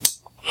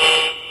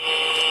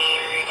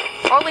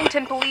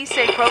Wilmington police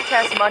say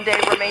protests Monday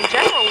remained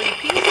generally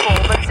peaceful,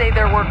 but say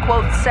there were,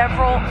 quote,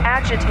 several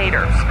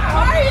agitators.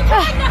 Why are you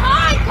trying to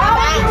hide?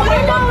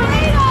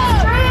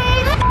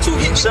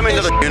 Send me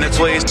another unit,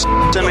 please.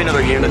 Send me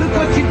another unit. Look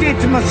what you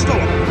did to my store.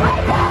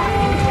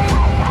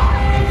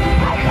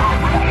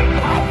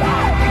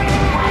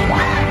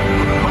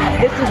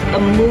 This is a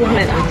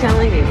movement, I'm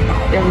telling you.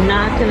 They're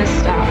not going to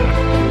stop.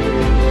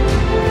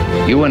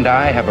 You and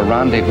I have a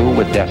rendezvous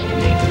with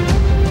destiny.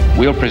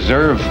 We'll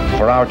preserve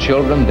for our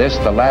children this,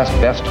 the last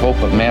best hope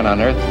of man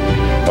on earth,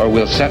 or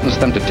we'll sentence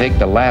them to take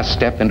the last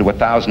step into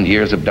 1,000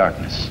 years of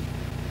darkness.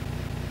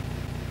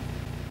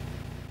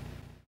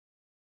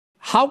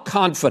 How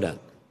confident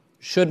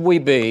should we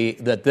be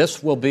that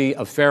this will be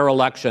a fair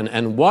election,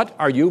 and what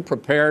are you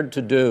prepared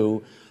to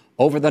do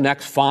over the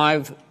next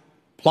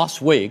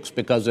 5+ weeks,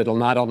 because it'll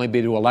not only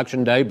be to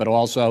Election Day, but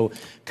also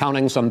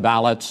counting some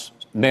ballots,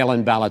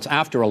 mail-in ballots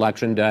after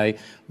Election Day?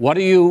 What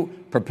are you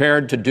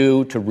prepared to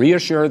do to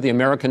reassure the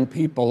American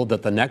people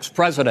that the next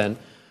president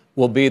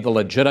will be the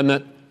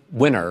legitimate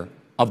winner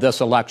of this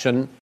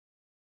election?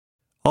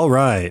 All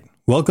right.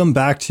 Welcome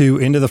back to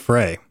Into the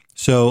Fray.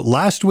 So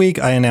last week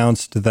I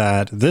announced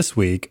that this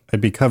week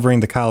I'd be covering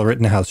the Kyle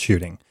Rittenhouse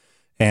shooting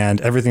and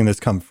everything that's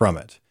come from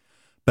it.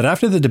 But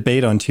after the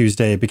debate on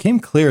Tuesday, it became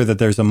clear that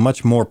there's a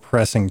much more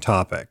pressing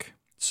topic.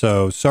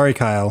 So sorry,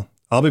 Kyle,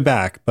 I'll be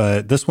back,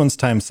 but this one's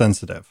time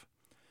sensitive.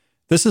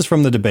 This is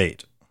from the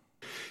debate.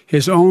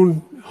 His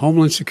own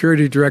Homeland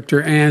Security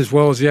director, and as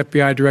well as the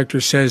FBI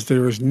director, says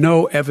there is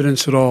no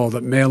evidence at all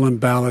that mail-in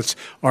ballots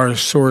are a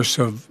source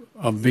of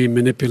being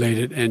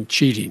manipulated and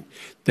cheating.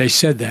 They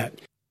said that.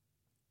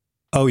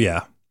 Oh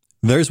yeah,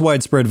 there's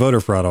widespread voter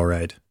fraud, all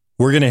right.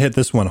 We're going to hit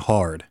this one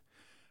hard.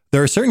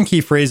 There are certain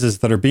key phrases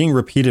that are being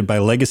repeated by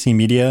legacy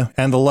media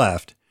and the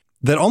left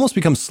that almost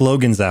become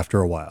slogans after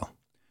a while.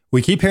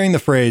 We keep hearing the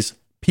phrase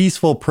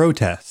peaceful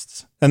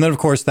protests, and then of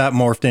course that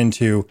morphed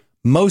into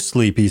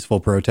mostly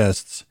peaceful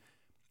protests.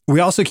 We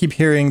also keep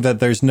hearing that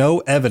there's no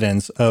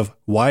evidence of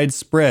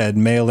widespread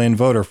mail-in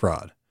voter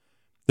fraud.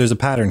 There's a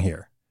pattern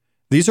here.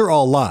 These are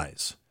all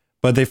lies,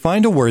 but they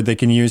find a word they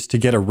can use to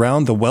get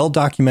around the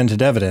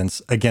well-documented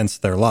evidence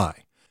against their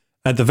lie.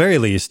 At the very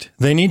least,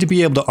 they need to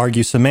be able to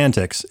argue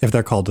semantics if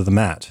they're called to the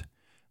mat.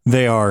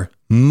 They are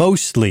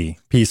mostly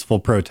peaceful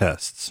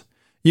protests.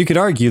 You could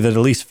argue that at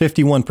least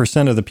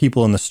 51% of the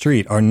people in the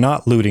street are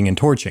not looting and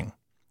torching.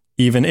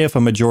 Even if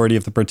a majority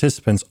of the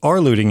participants are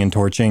looting and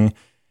torching,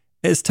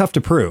 it's tough to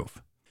prove.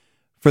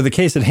 For the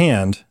case at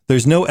hand,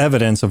 there's no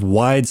evidence of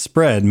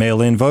widespread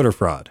mail-in voter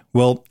fraud.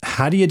 Well,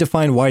 how do you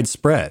define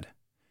widespread?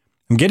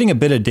 I'm getting a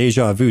bit of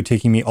deja vu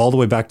taking me all the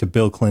way back to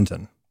Bill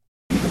Clinton.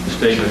 The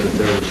statement that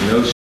there was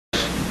no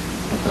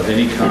of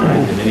any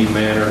kind, in any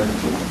manner,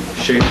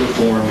 shape, or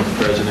form of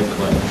President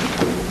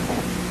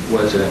Clinton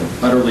was an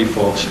utterly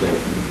false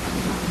statement.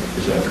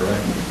 Is that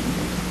correct?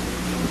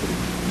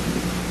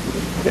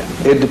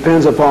 It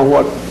depends upon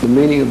what the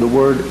meaning of the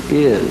word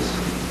is.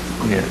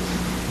 Yes.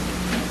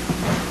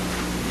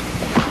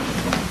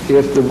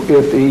 If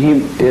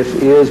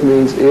is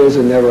means is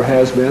and never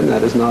has been,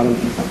 that's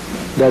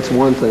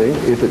one thing.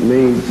 If it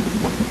means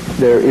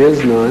there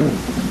is none,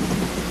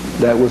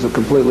 that was a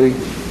completely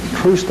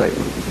true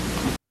statement.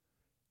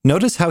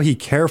 Notice how he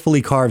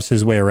carefully carves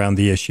his way around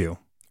the issue,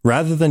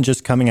 rather than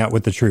just coming out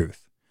with the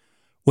truth.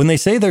 When they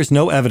say there's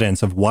no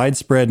evidence of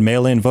widespread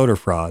mail-in voter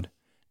fraud,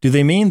 do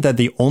they mean that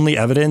the only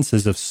evidence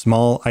is of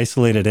small,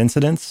 isolated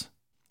incidents?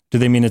 Do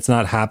they mean it's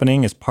not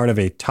happening as part of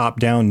a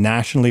top-down,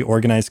 nationally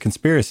organized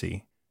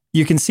conspiracy?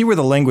 You can see where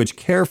the language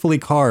carefully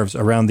carves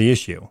around the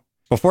issue.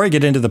 Before I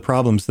get into the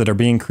problems that are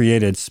being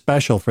created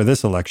special for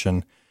this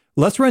election,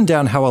 let's run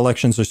down how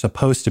elections are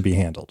supposed to be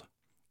handled.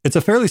 It's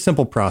a fairly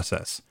simple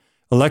process.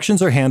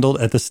 Elections are handled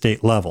at the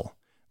state level.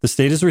 The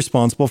state is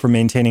responsible for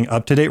maintaining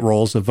up-to-date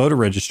rolls of voter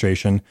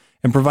registration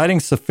and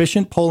providing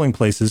sufficient polling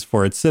places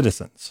for its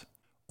citizens.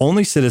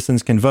 Only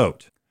citizens can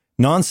vote.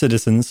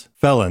 Non-citizens,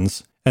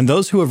 felons, and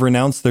those who have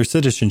renounced their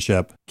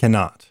citizenship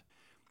cannot.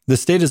 The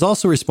state is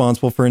also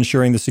responsible for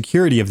ensuring the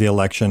security of the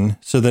election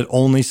so that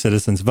only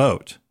citizens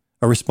vote,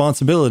 a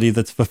responsibility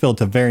that's fulfilled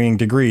to varying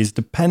degrees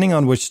depending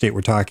on which state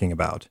we're talking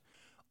about.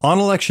 On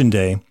Election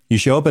Day, you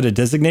show up at a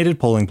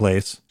designated polling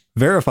place,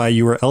 verify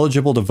you are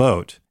eligible to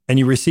vote, and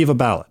you receive a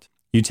ballot.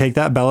 You take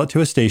that ballot to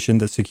a station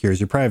that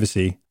secures your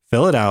privacy,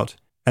 fill it out,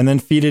 and then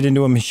feed it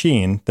into a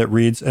machine that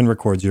reads and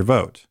records your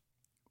vote.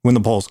 When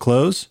the polls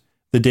close,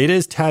 the data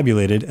is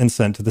tabulated and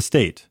sent to the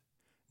state.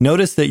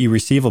 Notice that you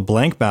receive a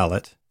blank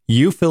ballot,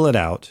 you fill it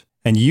out,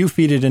 and you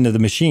feed it into the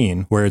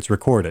machine where it's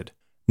recorded.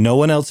 No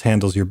one else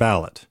handles your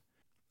ballot.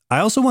 I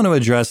also want to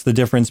address the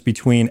difference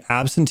between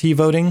absentee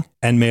voting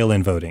and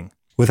mail-in voting.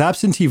 With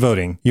absentee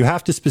voting, you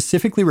have to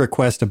specifically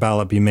request a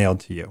ballot be mailed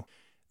to you.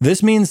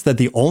 This means that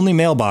the only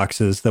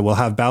mailboxes that will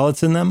have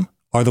ballots in them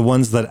are the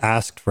ones that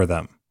asked for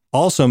them,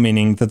 also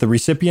meaning that the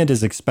recipient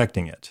is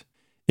expecting it.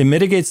 It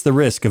mitigates the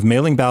risk of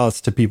mailing ballots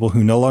to people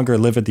who no longer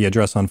live at the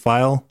address on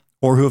file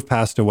or who have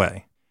passed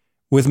away.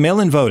 With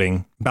mail-in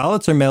voting,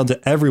 ballots are mailed to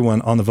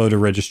everyone on the voter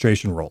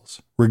registration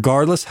rolls,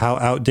 regardless how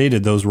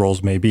outdated those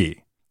rolls may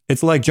be.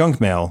 It's like junk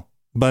mail,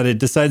 but it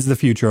decides the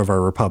future of our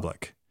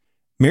republic.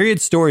 Myriad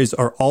stories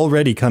are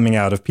already coming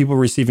out of people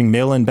receiving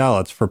mail-in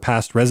ballots for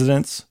past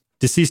residents,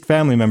 deceased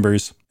family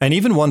members, and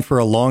even one for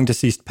a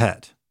long-deceased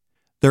pet.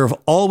 There have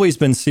always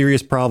been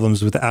serious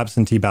problems with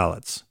absentee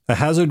ballots, a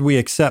hazard we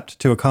accept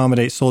to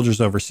accommodate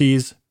soldiers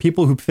overseas,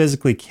 people who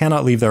physically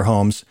cannot leave their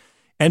homes,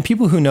 and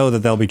people who know that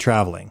they'll be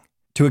traveling.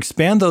 To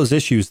expand those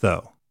issues,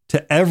 though,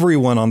 to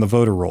everyone on the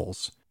voter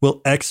rolls, will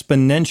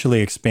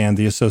exponentially expand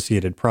the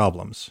associated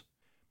problems.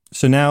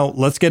 So now,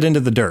 let's get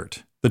into the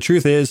dirt. The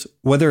truth is,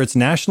 whether it's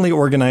nationally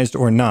organized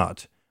or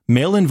not,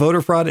 mail-in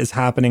voter fraud is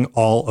happening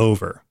all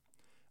over.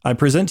 I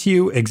present to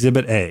you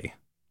Exhibit A.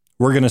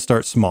 We're going to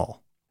start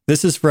small.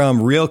 This is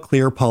from Real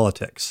Clear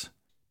Politics.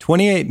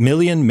 28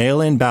 million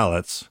mail-in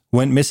ballots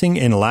went missing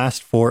in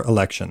last 4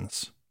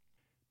 elections.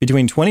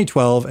 Between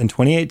 2012 and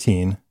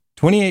 2018,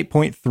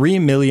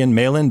 28.3 million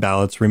mail-in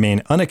ballots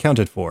remain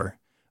unaccounted for,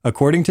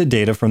 according to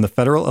data from the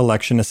Federal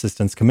Election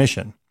Assistance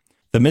Commission.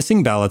 The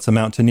missing ballots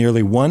amount to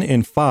nearly 1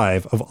 in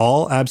 5 of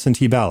all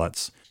absentee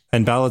ballots,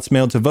 and ballots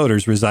mailed to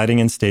voters residing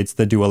in states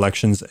that do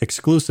elections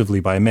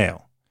exclusively by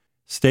mail.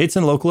 States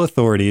and local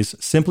authorities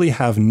simply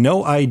have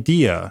no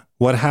idea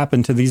what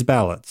happened to these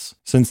ballots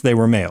since they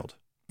were mailed.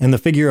 And the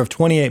figure of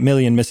 28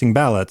 million missing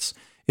ballots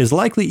is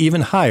likely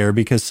even higher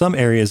because some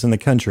areas in the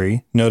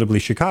country, notably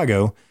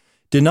Chicago,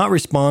 did not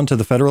respond to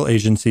the federal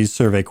agency's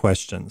survey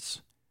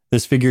questions.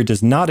 This figure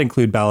does not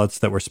include ballots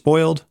that were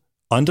spoiled,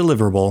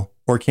 undeliverable,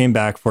 or came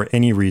back for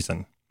any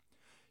reason.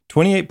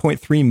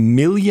 28.3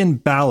 million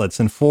ballots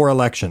in 4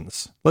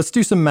 elections. Let's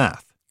do some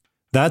math.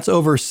 That's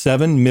over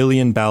 7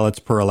 million ballots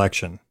per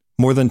election,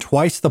 more than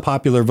twice the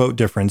popular vote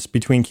difference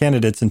between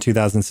candidates in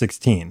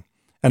 2016,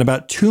 and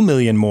about 2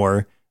 million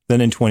more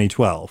than in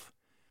 2012.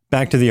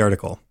 Back to the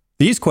article.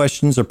 These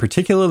questions are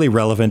particularly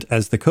relevant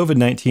as the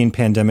COVID-19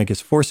 pandemic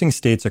is forcing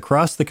states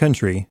across the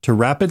country to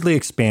rapidly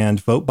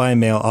expand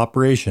vote-by-mail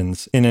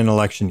operations in an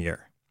election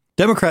year.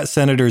 Democrat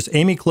Senators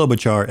Amy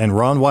Klobuchar and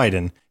Ron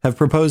Wyden have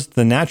proposed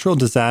the Natural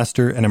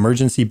Disaster and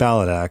Emergency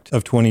Ballot Act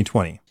of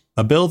 2020,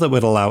 a bill that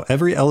would allow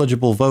every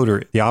eligible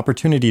voter the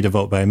opportunity to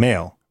vote by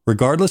mail,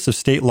 regardless of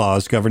state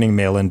laws governing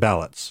mail-in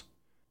ballots.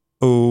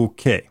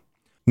 Okay,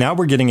 now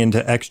we're getting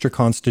into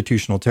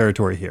extra-constitutional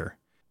territory here.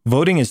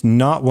 Voting is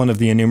not one of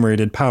the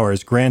enumerated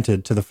powers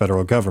granted to the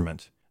federal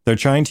government. They're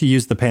trying to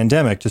use the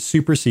pandemic to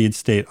supersede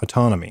state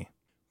autonomy.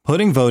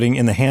 Putting voting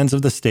in the hands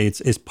of the states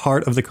is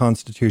part of the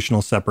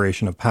constitutional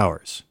separation of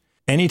powers.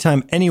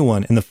 Anytime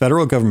anyone in the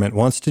federal government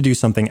wants to do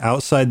something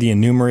outside the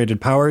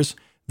enumerated powers,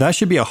 that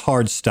should be a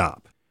hard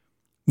stop.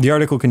 The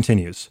article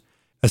continues.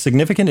 A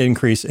significant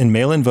increase in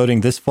mail-in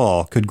voting this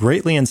fall could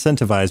greatly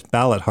incentivize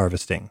ballot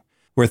harvesting,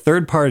 where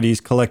third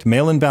parties collect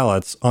mail-in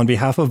ballots on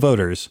behalf of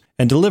voters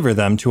and deliver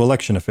them to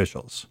election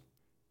officials.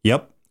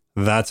 Yep,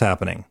 that's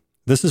happening.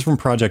 This is from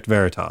Project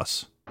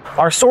Veritas.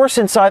 Our source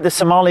inside the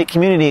Somali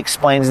community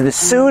explains that as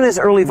soon as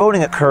early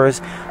voting occurs,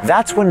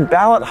 that's when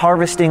ballot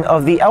harvesting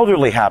of the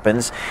elderly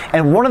happens.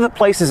 And one of the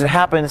places it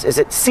happens is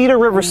at Cedar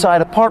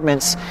Riverside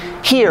Apartments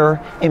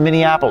here in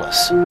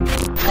Minneapolis.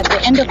 At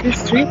the end of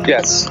this street,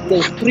 yes,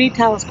 there's 3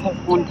 towers called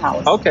One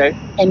Tower. Okay.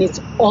 And it's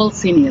all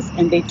seniors,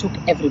 and they took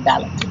every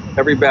ballot.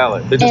 Every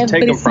ballot? They just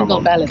take them from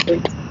them? Every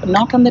single ballot. They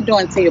knock on the door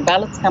and say, your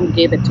ballots, come,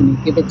 give it to me,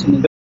 give it to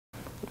me.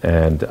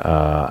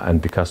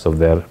 And because of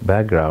their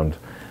background,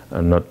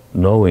 not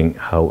knowing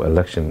how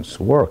elections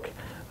work,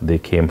 they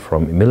came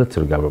from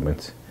military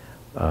governments.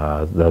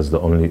 That's the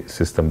only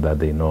system that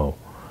they know.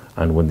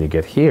 And when they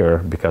get here,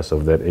 because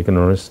of their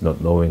ignorance, not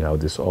knowing how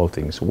all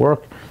things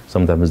work,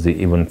 sometimes they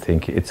even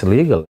think it's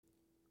illegal.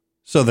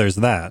 So there's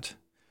that.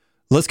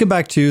 Let's get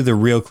back to the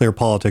Real Clear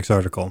Politics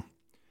article.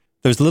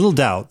 There's little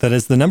doubt that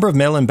as the number of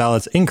mail-in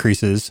ballots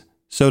increases,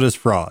 so does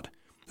fraud.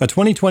 A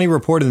 2020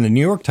 report in the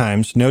New York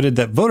Times noted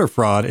that voter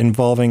fraud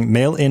involving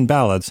mail-in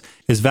ballots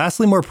is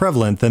vastly more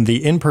prevalent than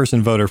the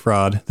in-person voter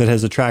fraud that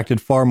has attracted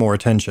far more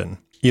attention,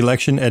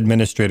 election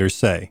administrators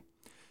say.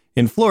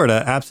 In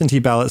Florida, absentee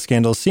ballot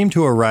scandals seem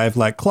to arrive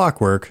like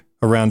clockwork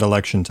around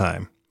election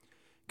time.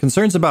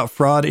 Concerns about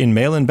fraud in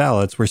mail-in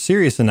ballots were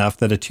serious enough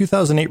that a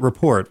 2008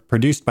 report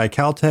produced by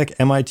Caltech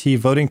MIT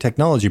Voting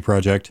Technology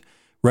Project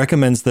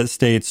recommends that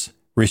states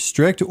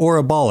restrict or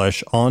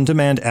abolish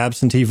on-demand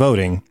absentee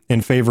voting in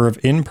favor of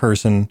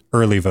in-person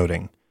early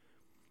voting.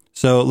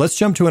 So let's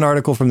jump to an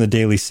article from the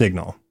Daily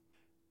Signal.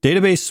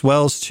 Database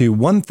swells to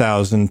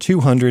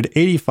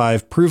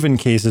 1,285 proven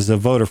cases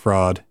of voter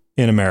fraud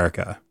in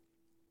America.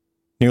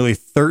 Nearly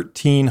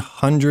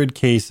 1,300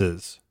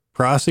 cases,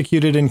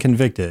 prosecuted and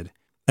convicted,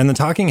 and the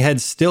talking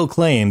heads still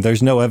claim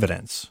there's no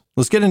evidence.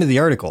 Let's get into the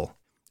article.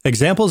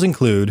 Examples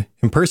include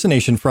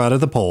impersonation fraud at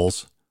the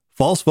polls,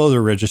 false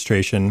voter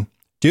registration,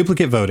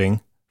 duplicate voting,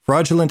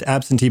 fraudulent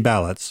absentee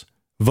ballots,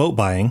 vote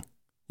buying,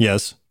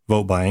 yes,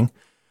 vote buying,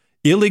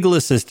 illegal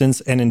assistance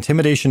and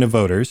intimidation of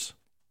voters,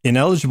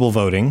 ineligible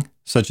voting,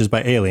 such as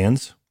by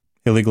aliens,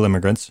 illegal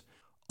immigrants,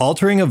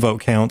 altering of vote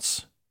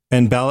counts,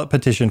 and ballot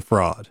petition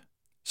fraud.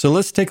 So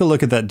let's take a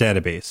look at that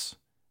database.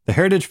 The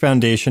Heritage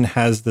Foundation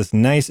has this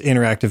nice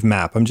interactive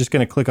map. I'm just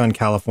going to click on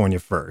California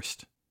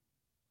first.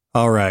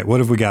 All right, what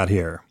have we got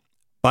here?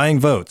 Buying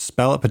votes,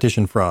 ballot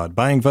petition fraud.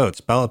 Buying votes,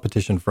 ballot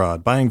petition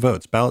fraud. Buying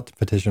votes, ballot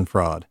petition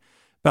fraud.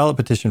 Ballot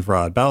petition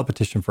fraud, ballot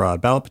petition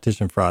fraud, ballot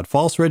petition fraud.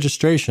 False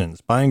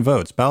registrations, buying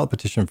votes, ballot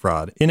petition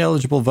fraud.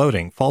 Ineligible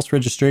voting, false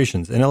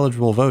registrations,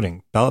 ineligible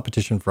voting. Ballot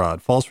petition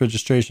fraud, false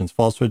registrations,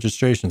 false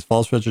registrations,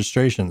 false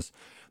registrations.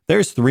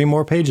 There's 3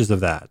 more pages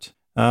of that.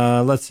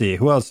 Let's see,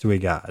 who else do we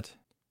got?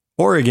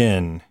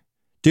 Oregon.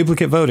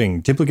 Duplicate voting,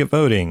 duplicate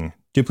voting,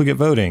 duplicate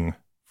voting.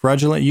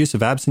 Fraudulent use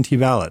of absentee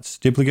ballots,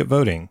 duplicate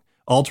voting.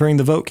 Altering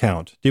the vote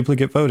count,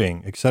 duplicate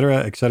voting, etc.,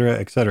 etc.,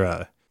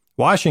 etc.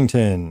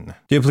 Washington.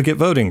 Duplicate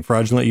voting,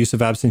 fraudulent use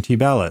of absentee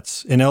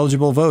ballots.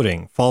 Ineligible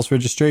voting, false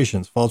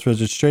registrations, false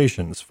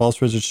registrations,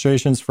 false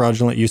registrations,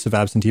 fraudulent use of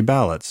absentee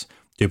ballots.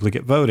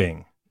 Duplicate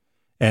voting.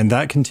 And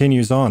that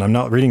continues on. I'm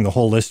not reading the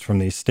whole list from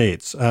these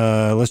states.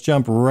 Let's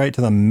jump right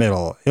to the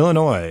middle.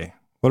 Illinois.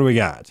 What do we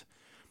got?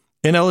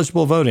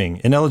 Ineligible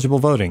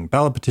voting,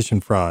 ballot petition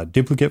fraud,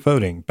 duplicate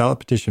voting, ballot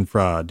petition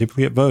fraud,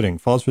 duplicate voting,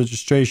 false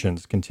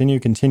registrations, continue.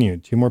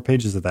 2 more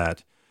pages of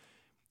that.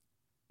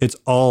 It's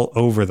all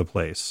over the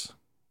place.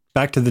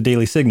 Back to the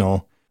Daily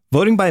Signal.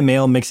 Voting by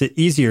mail makes it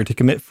easier to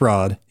commit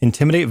fraud,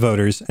 intimidate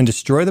voters, and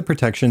destroy the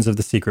protections of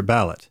the secret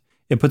ballot.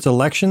 It puts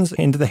elections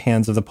into the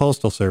hands of the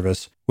Postal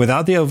Service.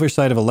 Without the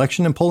oversight of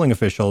election and polling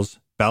officials,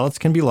 ballots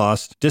can be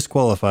lost,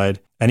 disqualified,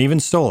 and even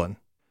stolen.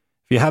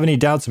 If you have any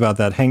doubts about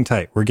that, hang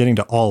tight. We're getting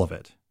to all of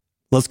it.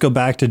 Let's go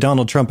back to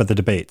Donald Trump at the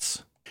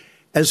debates.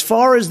 As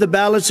far as the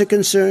ballots are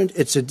concerned,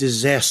 it's a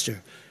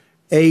disaster.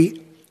 A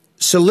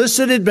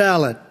solicited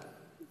ballot,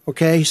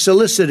 okay,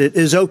 solicited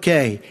is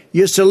okay.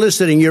 You're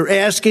soliciting, you're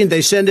asking,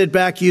 they send it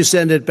back, you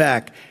send it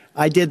back.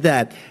 I did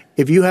that.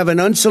 If you have an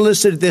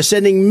unsolicited, they're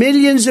sending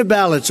millions of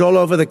ballots all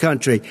over the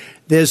country.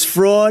 There's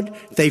fraud.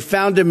 They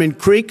found them in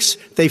creeks.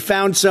 They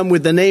found some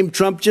with the name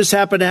Trump, just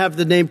happened to have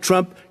the name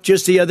Trump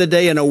just the other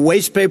day in a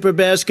waste paper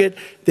basket.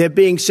 They're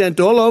being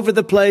sent all over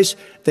the place.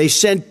 They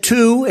sent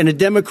 2 in a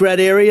Democrat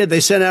area.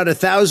 They sent out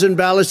 1,000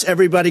 ballots.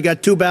 Everybody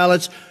got 2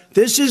 ballots.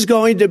 This is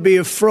going to be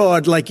a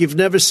fraud like you've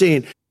never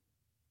seen.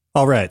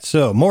 All right,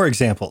 so more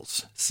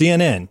examples.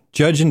 CNN.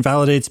 Judge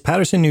invalidates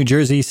Paterson, New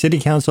Jersey City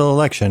Council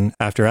election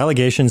after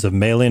allegations of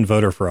mail-in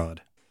voter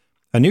fraud.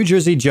 A New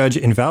Jersey judge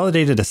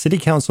invalidated a city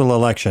council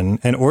election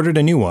and ordered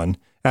a new one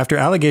after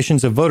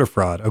allegations of voter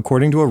fraud,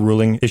 according to a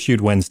ruling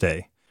issued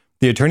Wednesday.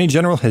 The Attorney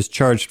General has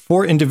charged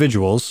 4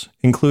 individuals,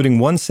 including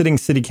 1 sitting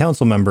city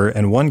council member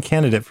and 1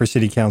 candidate for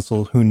city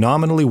council who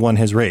nominally won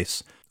his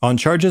race, on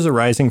charges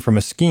arising from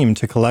a scheme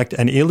to collect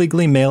and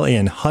illegally mail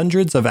in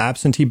hundreds of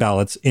absentee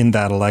ballots in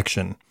that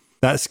election.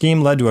 That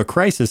scheme led to a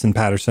crisis in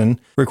Paterson,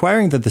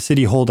 requiring that the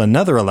city hold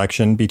another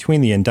election between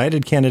the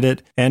indicted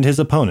candidate and his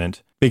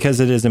opponent, because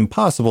it is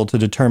impossible to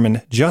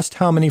determine just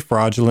how many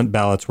fraudulent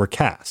ballots were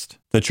cast.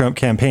 The Trump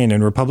campaign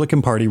and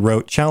Republican Party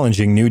wrote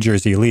challenging New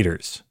Jersey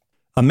leaders.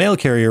 A mail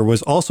carrier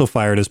was also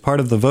fired as part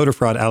of the voter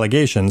fraud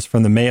allegations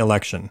from the May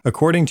election,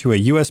 according to a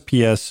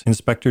USPS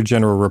Inspector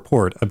General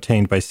report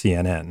obtained by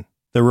CNN.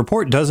 The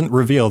report doesn't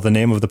reveal the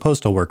name of the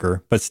postal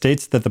worker, but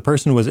states that the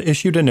person was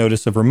issued a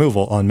notice of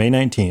removal on May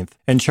 19th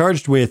and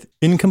charged with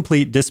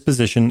incomplete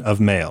disposition of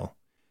mail.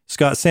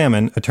 Scott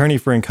Salmon, attorney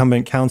for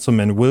incumbent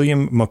Councilman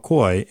William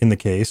McCoy in the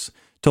case,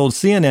 told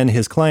CNN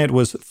his client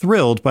was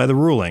thrilled by the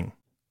ruling.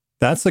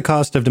 That's the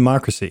cost of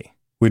democracy.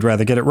 We'd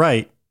rather get it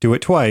right, do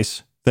it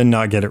twice, than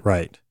not get it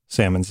right,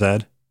 Salmon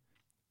said.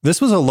 This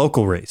was a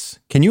local race.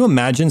 Can you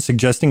imagine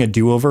suggesting a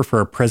do-over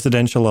for a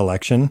presidential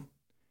election?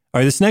 All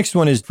right, this next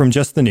one is from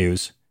Just the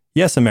News.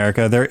 Yes,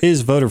 America, there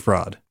is voter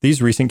fraud.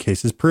 These recent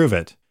cases prove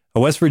it. A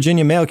West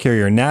Virginia mail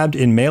carrier nabbed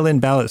in mail-in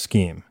ballot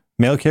scheme.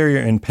 Mail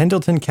carrier in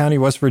Pendleton County,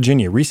 West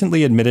Virginia,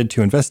 recently admitted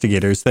to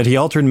investigators that he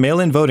altered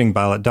mail-in voting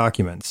ballot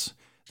documents.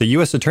 The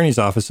U.S. Attorney's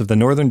Office of the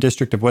Northern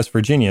District of West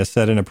Virginia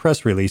said in a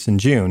press release in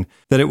June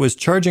that it was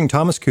charging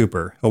Thomas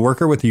Cooper, a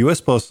worker with the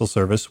U.S. Postal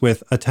Service,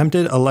 with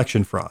attempted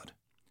election fraud.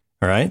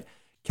 All right?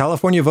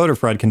 California voter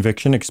fraud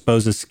conviction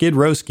exposes Skid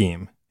Row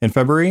scheme. In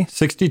February,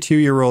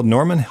 62-year-old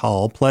Norman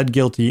Hall pled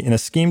guilty in a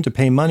scheme to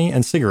pay money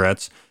and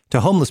cigarettes to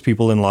homeless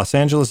people in Los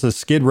Angeles'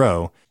 Skid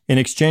Row in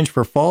exchange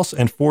for false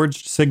and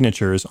forged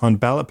signatures on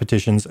ballot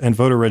petitions and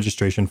voter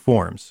registration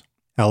forms.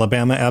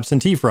 Alabama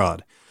absentee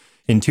fraud.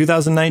 In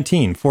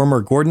 2019,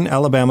 former Gordon,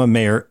 Alabama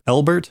Mayor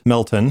Elbert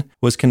Melton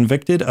was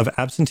convicted of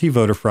absentee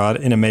voter fraud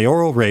in a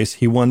mayoral race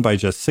he won by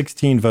just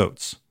 16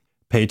 votes.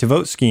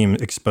 Pay-to-vote scheme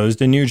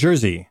exposed in New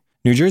Jersey.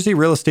 New Jersey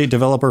real estate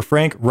developer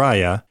Frank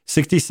Raya,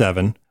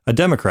 67, a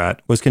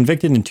Democrat, was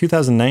convicted in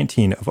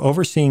 2019 of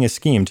overseeing a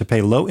scheme to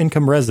pay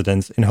low-income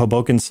residents in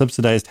Hoboken's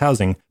subsidized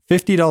housing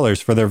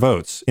 $50 for their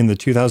votes in the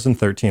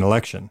 2013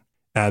 election.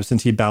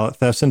 Absentee ballot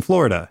thefts in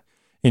Florida.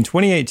 In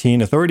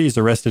 2018, authorities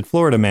arrested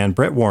Florida man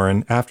Brett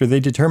Warren after they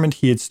determined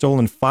he had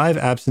stolen 5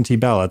 absentee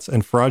ballots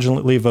and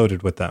fraudulently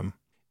voted with them.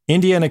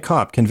 Indiana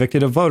cop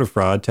convicted of voter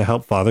fraud to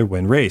help father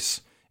win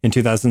race. In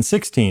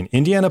 2016,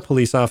 Indiana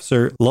police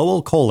officer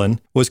Lowell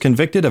Colin was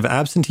convicted of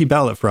absentee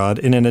ballot fraud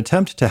in an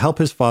attempt to help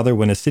his father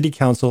win a city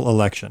council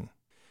election.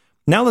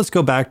 Now let's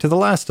go back to the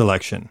last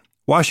election.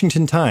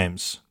 Washington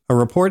Times. a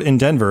report in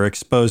Denver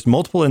exposed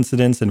multiple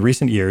incidents in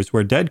recent years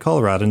where dead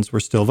Coloradans were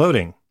still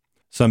voting.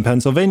 Some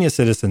Pennsylvania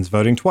citizens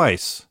voting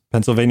twice.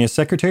 Pennsylvania's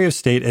Secretary of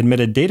State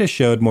admitted data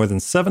showed more than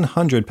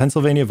 700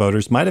 Pennsylvania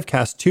voters might have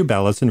cast 2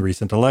 ballots in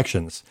recent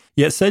elections,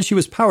 yet said she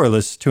was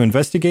powerless to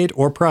investigate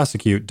or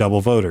prosecute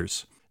double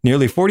voters.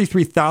 Nearly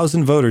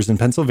 43,000 voters in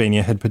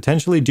Pennsylvania had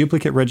potentially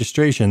duplicate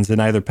registrations in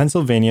either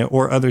Pennsylvania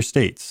or other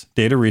states,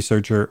 data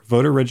researcher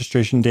Voter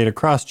Registration Data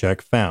Crosscheck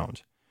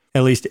found.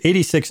 At least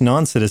 86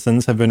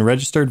 non-citizens have been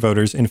registered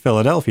voters in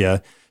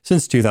Philadelphia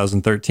since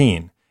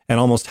 2013, and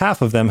almost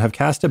half of them have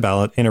cast a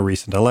ballot in a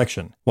recent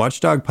election,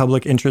 Watchdog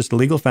Public Interest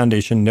Legal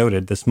Foundation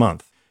noted this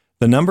month.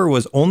 The number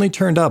was only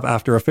turned up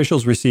after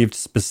officials received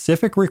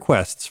specific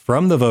requests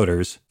from the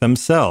voters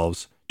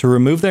themselves to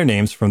remove their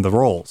names from the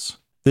rolls.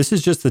 This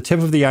is just the tip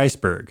of the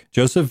iceberg,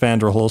 Joseph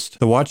Vanderhulst,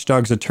 the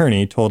Watchdog's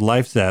attorney, told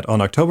LifeZette on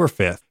October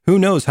 5th. Who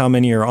knows how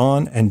many are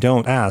on and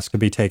don't ask to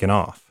be taken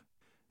off.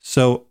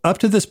 So, up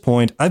to this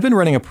point, I've been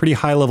running a pretty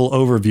high-level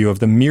overview of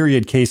the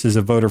myriad cases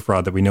of voter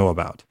fraud that we know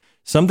about.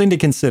 Something to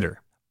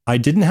consider. I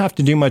didn't have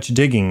to do much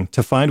digging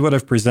to find what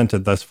I've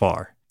presented thus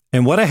far.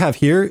 And what I have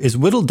here is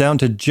whittled down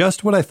to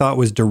just what I thought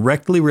was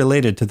directly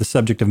related to the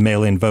subject of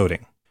mail-in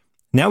voting.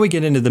 Now we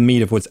get into the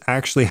meat of what's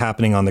actually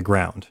happening on the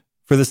ground.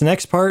 For this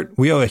next part,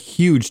 we owe a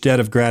huge debt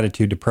of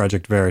gratitude to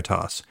Project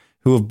Veritas,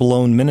 who have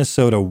blown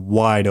Minnesota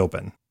wide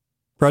open.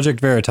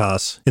 Project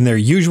Veritas, in their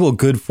usual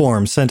good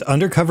form, sent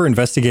undercover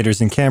investigators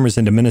and cameras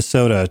into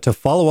Minnesota to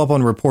follow up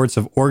on reports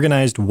of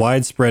organized,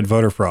 widespread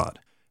voter fraud.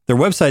 Their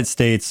website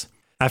states,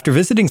 after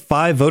visiting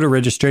 5 voter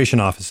registration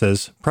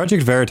offices,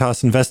 Project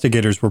Veritas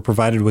investigators were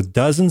provided with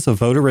dozens of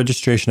voter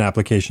registration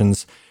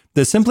applications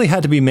that simply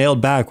had to be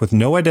mailed back with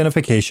no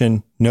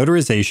identification,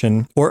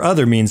 notarization, or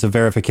other means of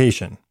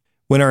verification.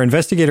 When our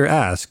investigator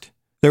asked,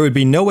 there would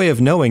be no way of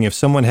knowing if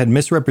someone had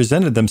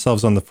misrepresented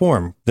themselves on the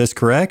form. This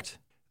correct?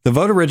 The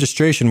voter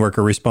registration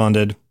worker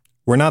responded,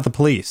 we're not the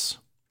police.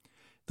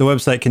 The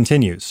website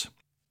continues.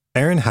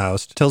 Erin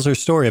Houst tells her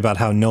story about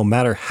how no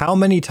matter how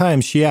many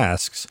times she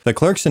asks, the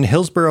clerks in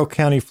Hillsborough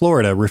County,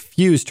 Florida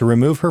refuse to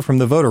remove her from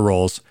the voter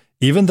rolls,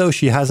 even though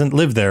she hasn't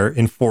lived there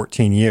in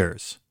 14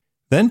 years.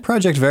 Then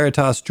Project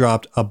Veritas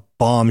dropped a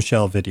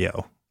bombshell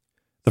video.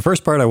 The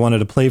first part I wanted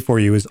to play for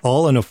you is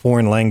all in a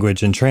foreign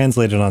language and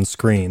translated on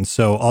screen,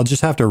 so I'll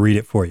just have to read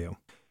it for you.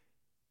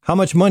 How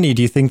much money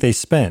do you think they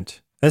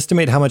spent?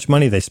 Estimate how much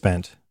money they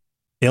spent.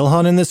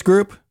 Ilhan in this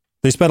group?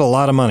 They spent a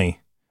lot of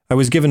money. I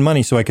was given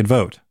money so I could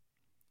vote.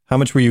 How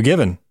much were you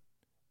given?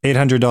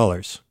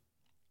 $800.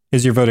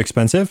 Is your vote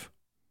expensive?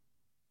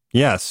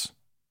 Yes,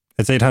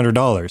 it's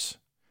 $800.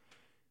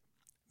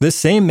 This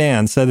same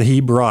man said that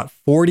he brought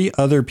 40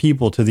 other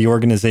people to the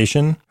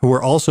organization who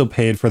were also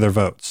paid for their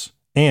votes.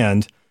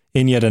 And,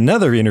 in yet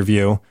another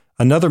interview,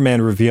 another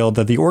man revealed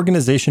that the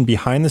organization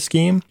behind the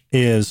scheme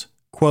is,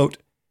 quote,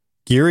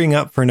 gearing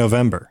up for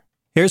November.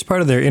 Here's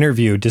part of their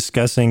interview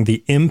discussing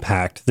the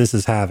impact this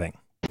is having.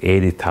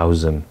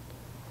 80,000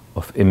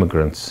 of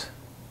immigrants'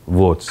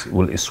 votes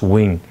will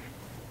swing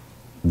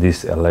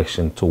this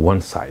election to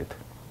one side.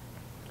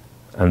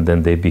 And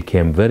then they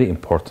became very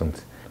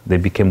important. They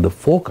became the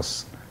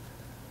focus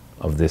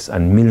of this,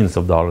 and millions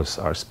of dollars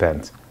are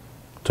spent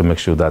to make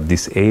sure that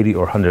this 80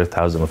 or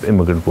 100,000 of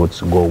immigrant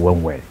votes go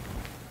one way.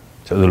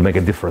 So it will make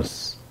a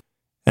difference.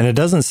 And it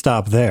doesn't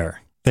stop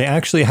there. They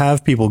actually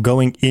have people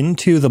going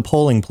into the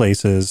polling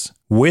places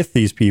with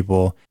these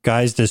people,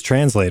 guised as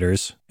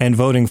translators, and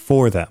voting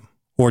for them,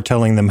 or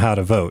telling them how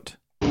to vote.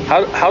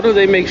 How do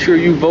they make sure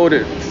you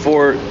voted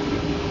for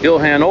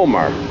Ilhan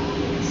Omar?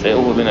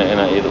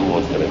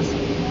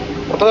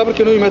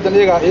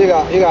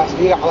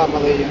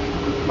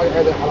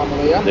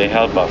 They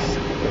help us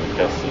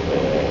because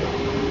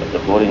at the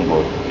voting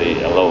booth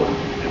they allow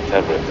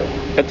interpreter.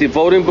 At the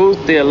voting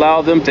booth they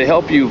allow them to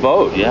help you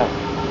vote? Yeah.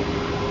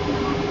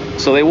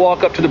 So they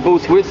walk up to the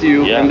booth with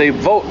you and they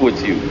vote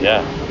with you?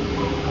 Yeah.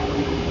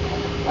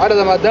 They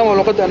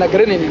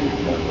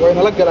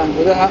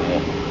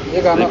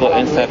go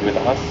inside with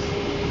us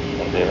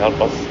and they help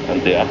us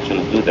and they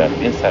actually do that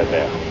inside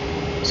there.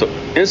 So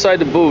inside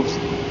the booth,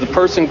 the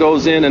person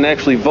goes in and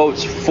actually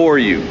votes for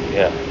you?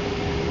 Yeah.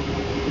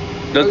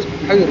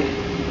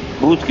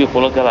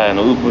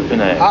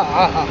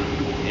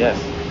 Yes.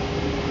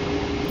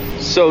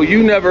 So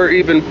you never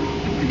even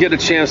get a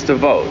chance to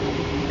vote?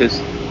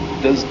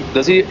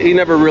 Does he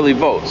never really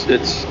votes?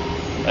 It's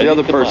the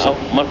other person.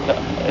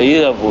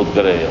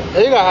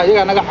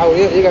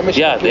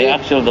 Yeah, they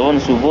actually the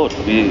ones who vote.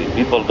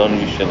 People don't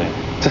usually.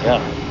 Yeah,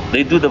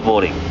 they do the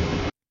voting.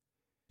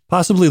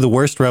 Possibly the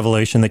worst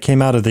revelation that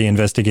came out of the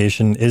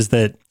investigation is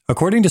that,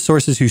 according to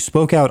sources who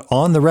spoke out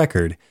on the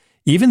record,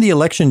 even the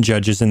election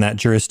judges in that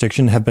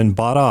jurisdiction have been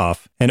bought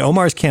off, and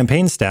Omar's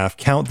campaign staff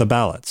count the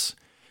ballots.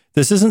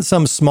 This isn't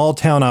some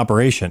small-town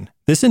operation.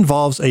 This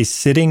involves a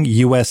sitting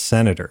U.S.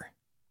 senator.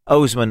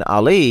 Osman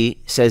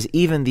Ali says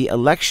even the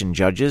election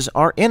judges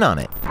are in on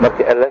it.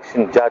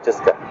 election judges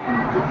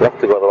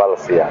waqtigooda waa la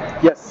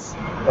siiyaa. Yes.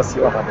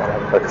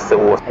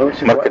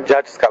 marka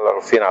judgeska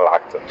la siinaa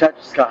lacagta.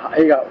 Judgeska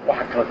ayaga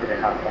waxa kala diray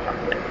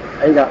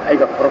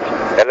ayaga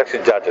corruption.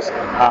 Election judges.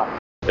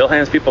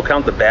 Ilhan's people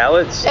count the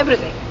ballots?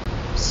 Everything.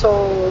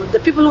 So the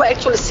people who are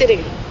actually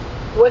sitting,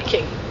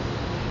 working,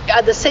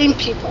 are the same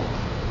people.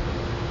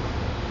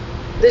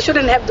 They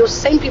shouldn't have those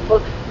same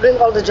people doing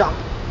all the job.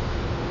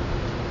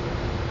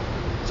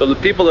 So the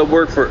people that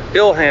work for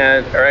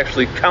Ilhan are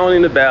actually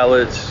counting the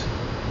ballots,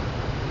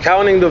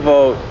 counting the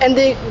vote. And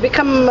they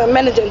become a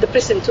manager in the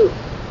precinct too.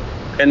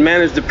 And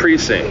manage the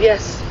precinct.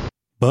 Yes.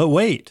 But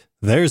wait,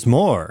 there's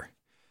more.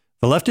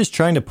 The left is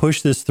trying to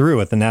push this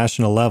through at the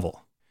national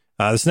level.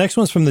 This next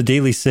one's from the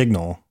Daily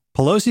Signal.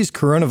 Pelosi's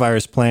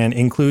coronavirus plan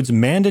includes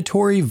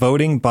mandatory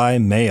voting by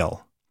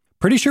mail.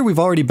 Pretty sure we've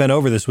already been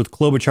over this with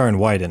Klobuchar and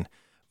Wyden.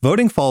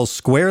 Voting falls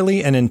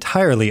squarely and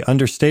entirely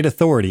under state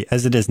authority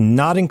as it is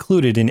not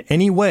included in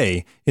any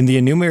way in the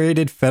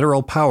enumerated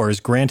federal powers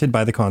granted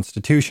by the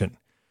Constitution.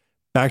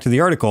 Back to the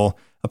article,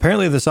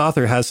 apparently this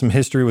author has some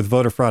history with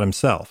voter fraud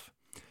himself.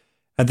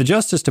 At the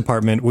Justice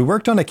Department, we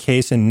worked on a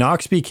case in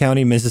Noxubee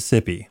County,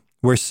 Mississippi,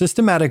 where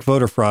systematic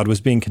voter fraud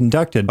was being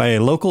conducted by a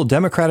local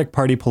Democratic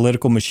Party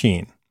political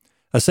machine.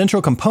 A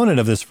central component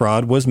of this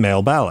fraud was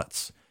mail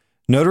ballots.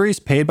 Notaries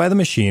paid by the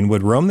machine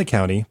would roam the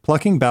county,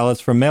 plucking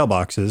ballots from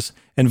mailboxes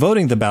and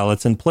voting the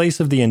ballots in place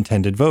of the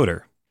intended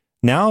voter.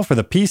 Now for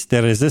the piece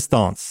de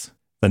resistance,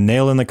 the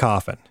nail in the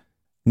coffin.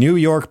 New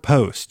York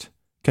Post.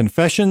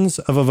 Confessions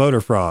of a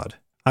voter fraud.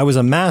 I was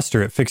a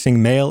master at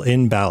fixing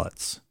mail-in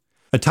ballots.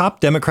 A top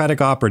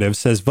Democratic operative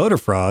says voter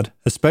fraud,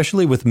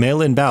 especially with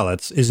mail-in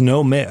ballots, is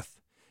no myth.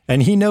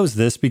 And he knows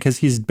this because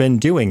he's been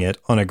doing it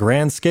on a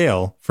grand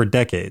scale for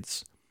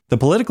decades. The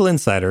political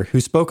insider,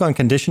 who spoke on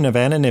condition of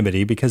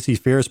anonymity because he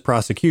fears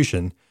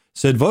prosecution,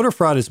 said voter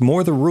fraud is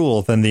more the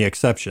rule than the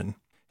exception.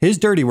 His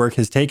dirty work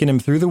has taken him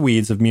through the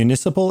weeds of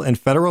municipal and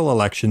federal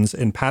elections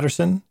in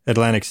Patterson,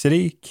 Atlantic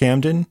City,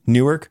 Camden,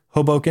 Newark,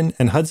 Hoboken,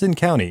 and Hudson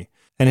County,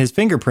 and his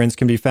fingerprints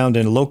can be found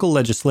in local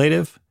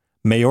legislative,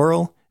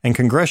 mayoral, and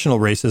congressional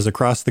races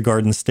across the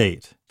Garden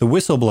State. The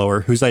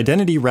whistleblower, whose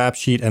identity rap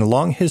sheet and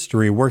long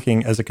history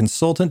working as a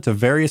consultant to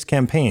various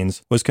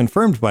campaigns was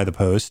confirmed by the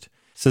Post,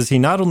 says he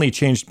not only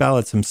changed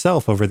ballots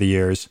himself over the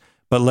years,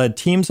 but led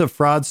teams of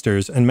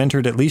fraudsters and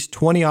mentored at least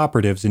 20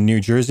 operatives in New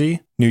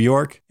Jersey, New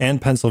York,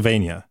 and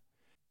Pennsylvania.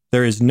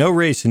 There is no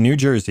race in New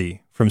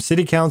Jersey, from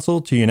city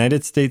council to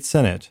United States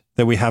Senate,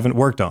 that we haven't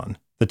worked on,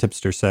 the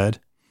tipster said.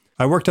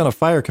 I worked on a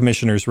fire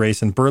commissioner's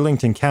race in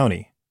Burlington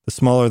County. The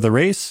smaller the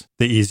race,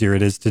 the easier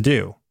it is to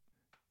do.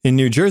 In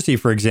New Jersey,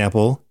 for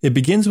example, it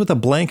begins with a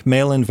blank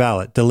mail-in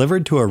ballot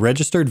delivered to a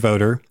registered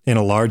voter in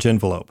a large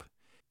envelope.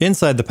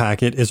 Inside the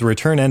packet is a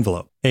return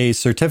envelope, a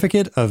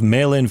certificate of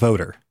mail-in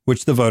voter,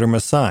 which the voter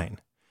must sign.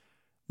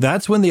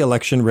 That's when the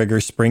election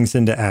rigor springs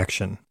into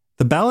action.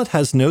 The ballot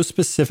has no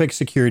specific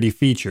security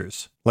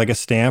features, like a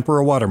stamp or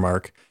a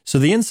watermark, so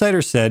the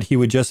insider said he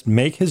would just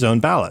make his own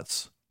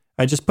ballots.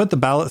 I just put the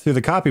ballot through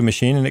the copy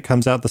machine and it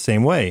comes out the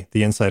same way,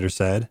 the insider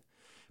said.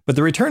 But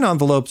the return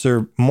envelopes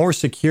are more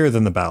secure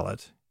than the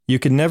ballot. You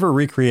can never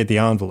recreate the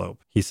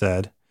envelope, he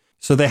said.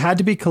 So they had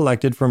to be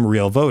collected from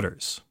real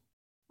voters.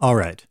 All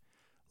right.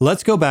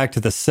 Let's go back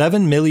to the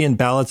 7 million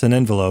ballots and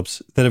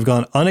envelopes that have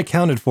gone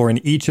unaccounted for in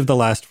each of the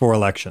last 4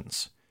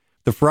 elections.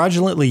 The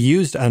fraudulently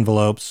used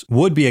envelopes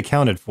would be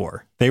accounted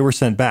for. They were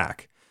sent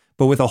back.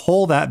 But with a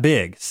hole that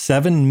big,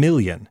 7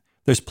 million,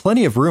 there's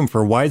plenty of room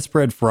for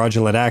widespread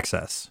fraudulent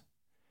access.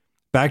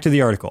 Back to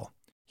the article.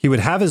 He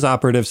would have his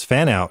operatives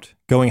fan out,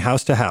 going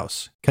house to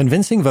house,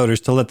 convincing voters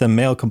to let them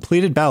mail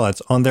completed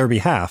ballots on their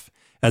behalf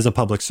as a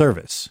public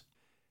service.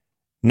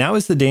 Now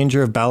is the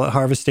danger of ballot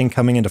harvesting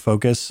coming into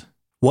focus?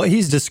 What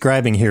he's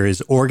describing here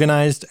is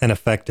organized and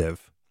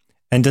effective.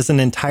 And does an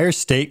entire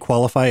state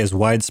qualify as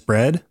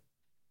widespread?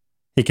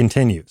 He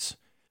continues.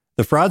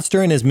 The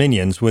fraudster and his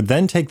minions would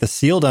then take the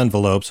sealed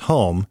envelopes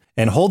home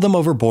and hold them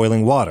over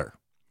boiling water.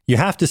 You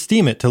have to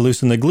steam it to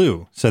loosen the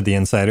glue, said the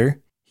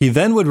insider. He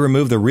then would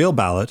remove the real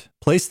ballot,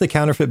 place the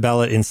counterfeit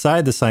ballot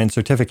inside the signed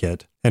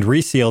certificate, and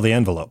reseal the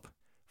envelope.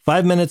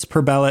 5 minutes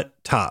per ballot,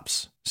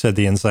 tops, said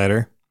the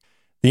insider.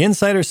 The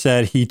insider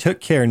said he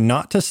took care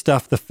not to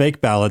stuff the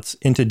fake ballots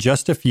into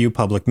just a few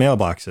public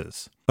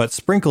mailboxes, but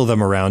sprinkle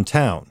them around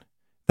town.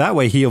 That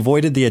way he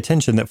avoided the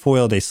attention that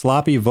foiled a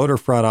sloppy voter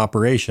fraud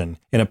operation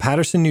in a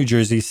Patterson, New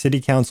Jersey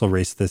city council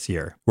race this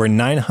year, where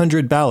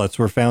 900 ballots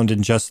were found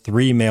in just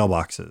 3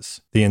 mailboxes,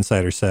 the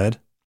insider said.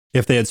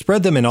 If they had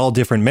spread them in all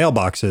different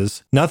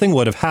mailboxes, nothing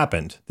would have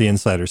happened, the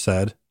insider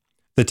said.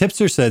 The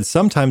tipster said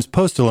sometimes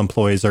postal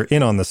employees are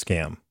in on the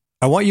scam.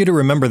 I want you to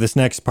remember this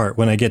next part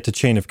when I get to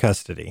chain of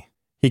custody.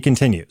 He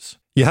continues.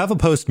 You have a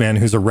postman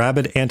who's a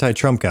rabid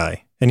anti-Trump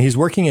guy, and he's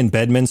working in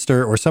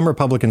Bedminster or some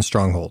Republican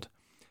stronghold.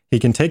 He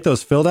can take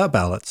those filled out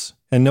ballots,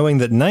 and knowing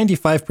that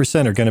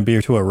 95% are going to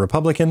be to a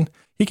Republican,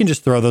 he can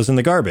just throw those in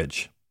the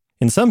garbage.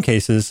 In some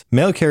cases,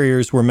 mail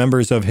carriers were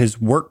members of his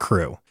work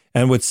crew,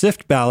 and would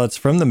sift ballots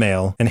from the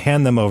mail and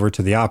hand them over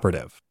to the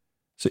operative.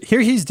 So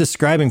here he's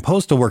describing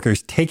postal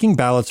workers taking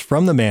ballots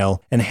from the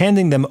mail and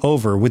handing them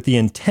over with the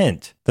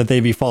intent that they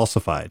be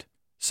falsified.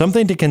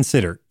 Something to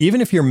consider,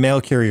 even if your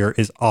mail carrier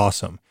is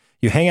awesome.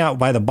 You hang out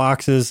by the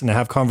boxes and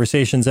have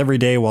conversations every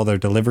day while they're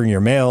delivering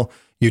your mail.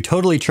 You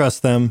totally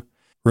trust them.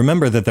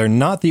 Remember that they're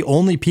not the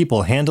only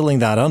people handling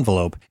that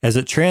envelope as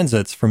it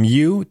transits from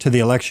you to the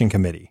election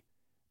committee.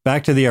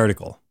 Back to the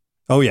article.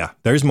 Oh yeah,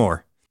 there's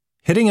more.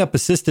 Hitting up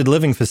assisted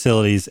living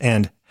facilities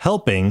and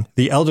helping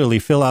the elderly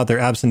fill out their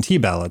absentee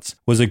ballots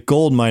was a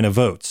goldmine of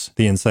votes,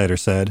 the insider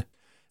said.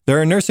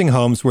 There are nursing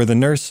homes where the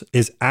nurse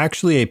is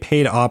actually a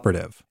paid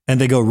operative,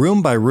 and they go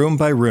room by room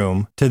by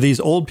room to these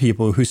old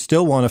people who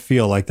still want to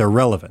feel like they're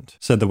relevant,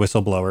 said the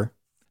whistleblower.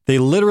 They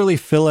literally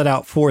fill it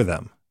out for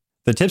them.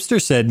 The tipster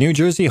said New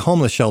Jersey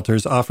homeless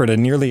shelters offered a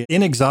nearly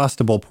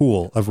inexhaustible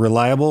pool of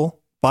reliable,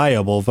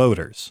 viable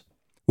voters.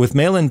 With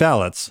mail-in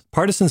ballots,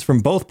 partisans from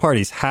both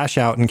parties hash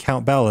out and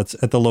count ballots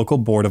at the local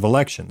board of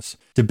elections,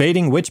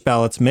 debating which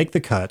ballots make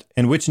the cut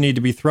and which need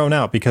to be thrown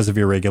out because of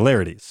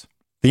irregularities.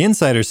 The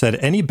insider said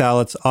any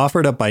ballots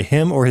offered up by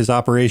him or his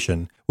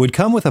operation would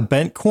come with a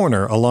bent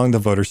corner along the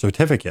voter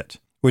certificate,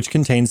 which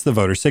contains the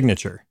voter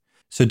signature.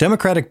 So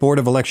Democratic Board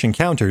of Election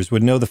counters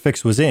would know the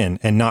fix was in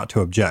and not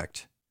to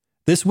object.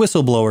 This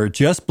whistleblower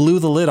just blew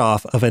the lid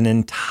off of an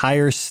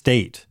entire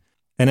state.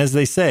 And as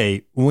they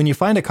say, when you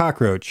find a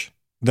cockroach,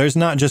 there's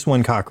not just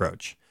one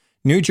cockroach.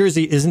 New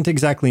Jersey isn't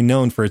exactly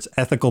known for its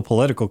ethical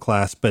political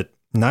class, but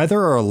neither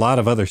are a lot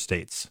of other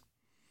states.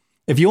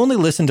 If you only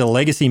listen to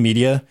legacy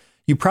media,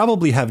 you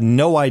probably have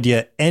no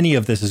idea any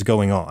of this is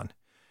going on.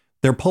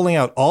 They're pulling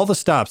out all the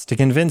stops to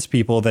convince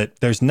people that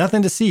there's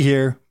nothing to see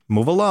here,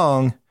 move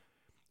along.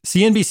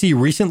 CNBC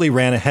recently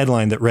ran a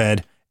headline that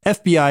read,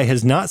 FBI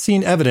has not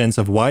seen evidence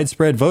of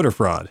widespread voter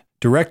fraud,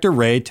 Director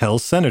Wray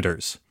tells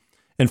senators.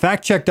 And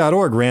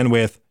factcheck.org ran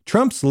with,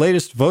 Trump's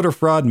latest voter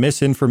fraud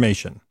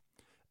misinformation.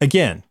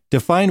 Again,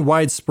 define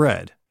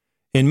widespread.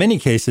 In many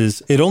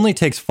cases, it only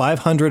takes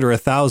 500 or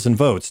 1,000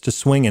 votes to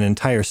swing an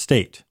entire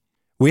state.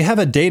 We have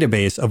a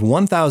database of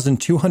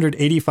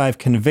 1,285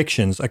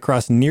 convictions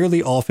across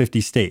nearly all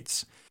 50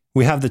 states.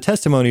 We have the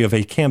testimony of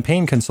a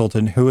campaign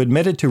consultant who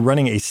admitted to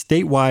running a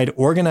statewide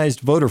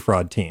organized voter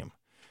fraud team.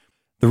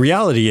 The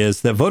reality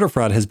is that voter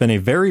fraud has been a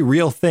very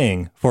real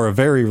thing for a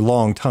very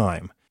long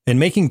time, and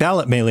making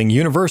ballot mailing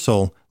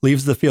universal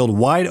leaves the field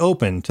wide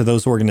open to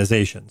those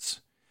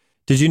organizations.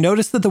 Did you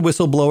notice that the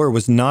whistleblower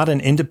was not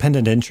an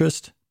independent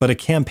interest, but a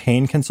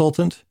campaign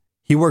consultant?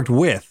 He worked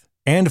with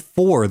and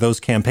for those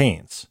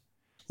campaigns.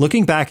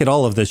 Looking back at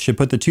all of this should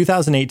put the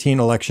 2018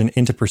 election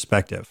into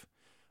perspective.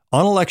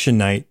 On election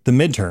night, the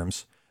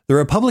midterms, the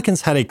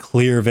Republicans had a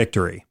clear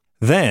victory.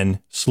 Then,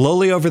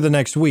 slowly over the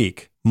next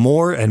week,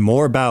 more and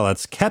more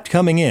ballots kept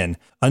coming in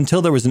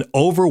until there was an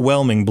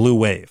overwhelming blue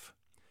wave.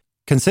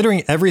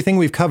 Considering everything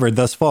we've covered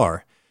thus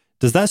far,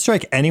 does that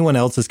strike anyone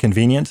else as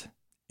convenient?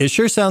 It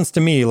sure sounds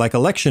to me like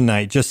election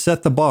night just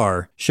set the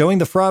bar, showing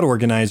the fraud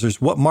organizers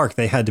what mark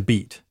they had to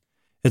beat.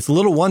 It's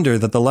little wonder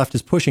that the left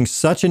is pushing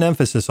such an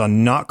emphasis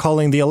on not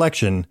calling the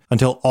election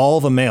until all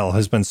the mail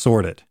has been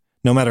sorted,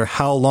 no matter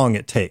how long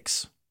it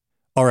takes.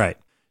 All right,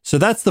 so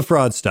that's the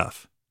fraud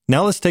stuff.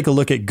 Now let's take a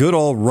look at good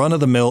old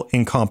run-of-the-mill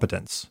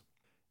incompetence.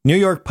 New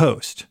York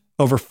Post.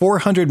 Over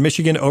 400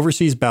 Michigan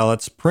overseas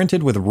ballots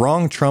printed with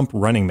wrong Trump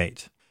running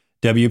mate.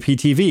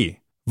 WPTV.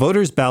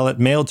 Voter's ballot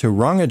mailed to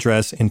wrong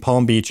address in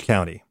Palm Beach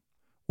County.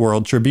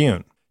 World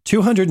Tribune.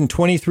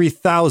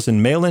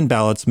 223,000 mail-in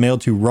ballots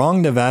mailed to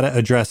wrong Nevada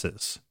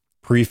addresses.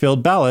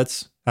 Pre-filled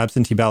ballots,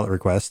 absentee ballot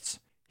requests,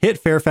 hit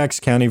Fairfax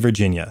County,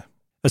 Virginia.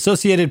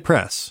 Associated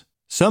Press.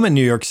 Some in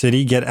New York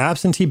City get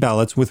absentee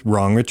ballots with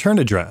wrong return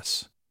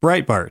address.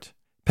 Breitbart.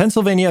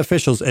 Pennsylvania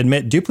officials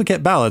admit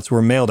duplicate ballots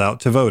were mailed out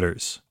to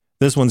voters.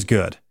 This one's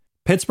good.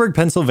 Pittsburgh,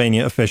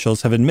 Pennsylvania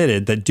officials have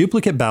admitted that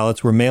duplicate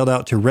ballots were mailed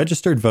out to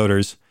registered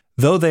voters,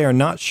 though they are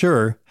not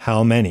sure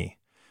how many.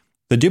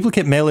 The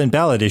duplicate mail-in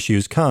ballot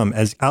issues come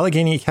as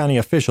Allegheny County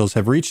officials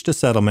have reached a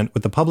settlement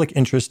with the Public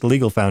Interest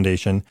Legal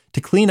Foundation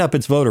to clean up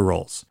its voter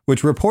rolls,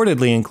 which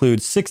reportedly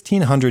includes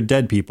 1,600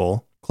 dead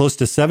people, close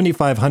to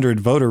 7,500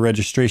 voter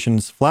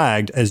registrations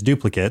flagged as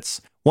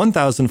duplicates,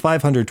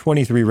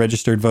 1,523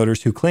 registered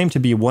voters who claim to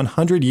be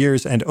 100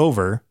 years and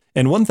over,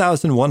 and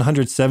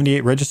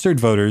 1,178 registered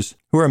voters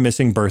who are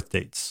missing birth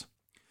dates.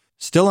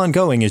 Still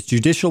ongoing is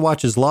Judicial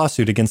Watch's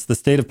lawsuit against the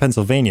state of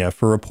Pennsylvania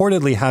for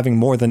reportedly having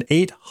more than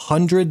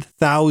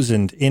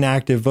 800,000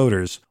 inactive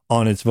voters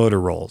on its voter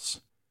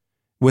rolls.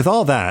 With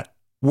all that,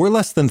 we're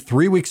less than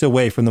 3 weeks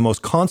away from the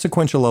most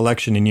consequential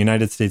election in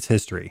United States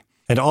history,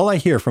 and all I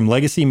hear from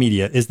legacy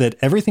media is that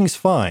everything's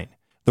fine.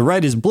 The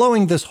right is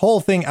blowing this whole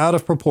thing out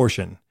of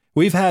proportion.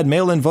 We've had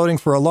mail-in voting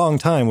for a long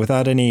time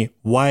without any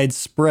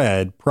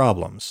widespread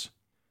problems.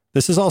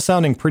 This is all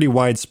sounding pretty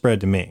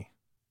widespread to me.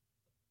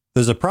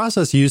 There's a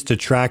process used to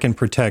track and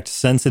protect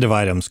sensitive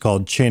items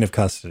called chain of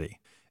custody.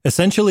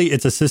 Essentially,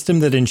 it's a system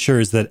that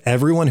ensures that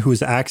everyone who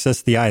has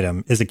accessed the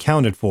item is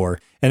accounted for,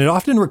 and it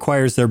often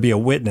requires there be a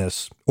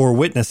witness or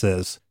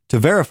witnesses to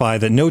verify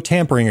that no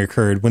tampering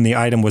occurred when the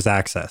item was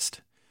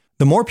accessed.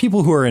 The more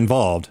people who are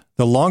involved,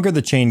 the longer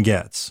the chain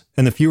gets,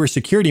 and the fewer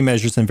security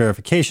measures and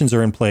verifications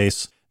are in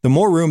place, the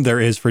more room there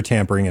is for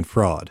tampering and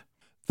fraud.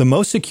 The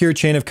most secure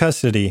chain of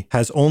custody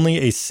has only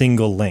a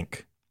single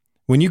link.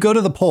 When you go to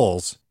the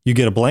polls, you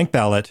get a blank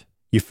ballot,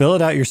 you fill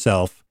it out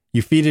yourself,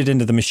 you feed it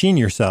into the machine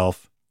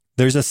yourself.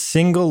 There's a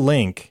single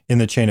link in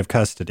the chain of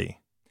custody.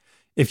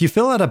 If you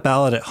fill out a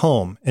ballot at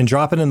home and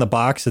drop it in the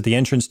box at the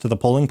entrance to the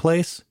polling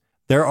place,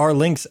 there are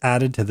links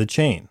added to the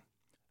chain.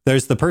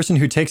 There's the person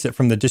who takes it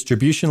from the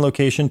distribution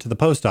location to the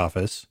post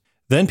office,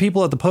 then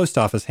people at the post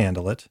office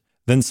handle it,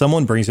 then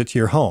someone brings it to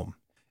your home.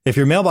 If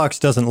your mailbox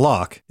doesn't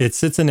lock, it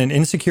sits in an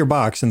insecure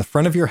box in the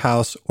front of your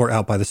house or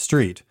out by the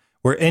street,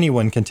 where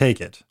anyone can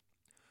take it.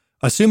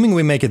 Assuming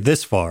we make it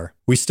this far,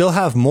 we still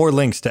have more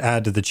links to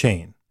add to the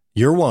chain.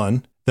 You're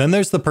one, then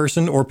there's the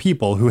person or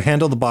people who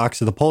handle the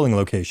box at the polling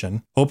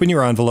location, open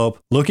your envelope,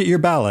 look at your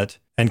ballot,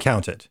 and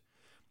count it.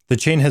 The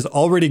chain has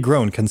already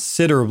grown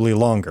considerably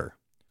longer.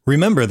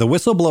 Remember, the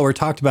whistleblower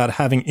talked about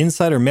having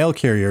insider mail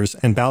carriers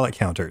and ballot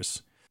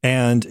counters.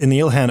 And in the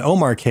Ilhan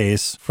Omar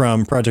case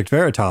from Project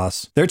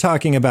Veritas, they're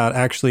talking about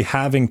actually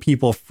having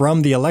people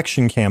from the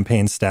election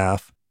campaign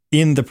staff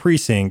in the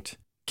precinct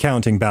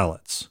counting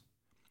ballots.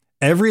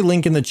 Every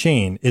link in the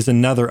chain is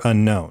another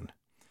unknown.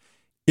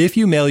 If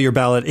you mail your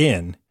ballot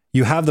in,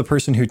 you have the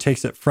person who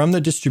takes it from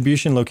the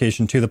distribution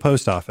location to the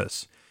post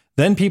office.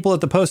 Then people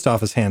at the post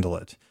office handle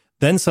it.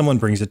 Then someone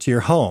brings it to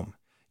your home.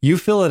 You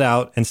fill it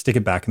out and stick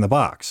it back in the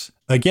box.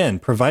 Again,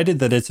 provided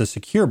that it's a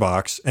secure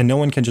box and no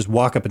one can just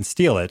walk up and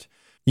steal it,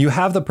 you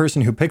have the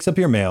person who picks up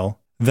your mail,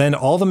 then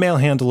all the mail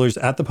handlers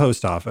at the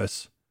post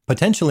office,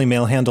 potentially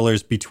mail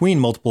handlers between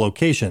multiple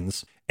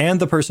locations, and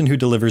the person who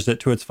delivers it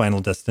to its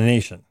final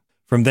destination.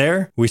 From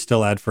there, we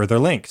still add further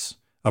links.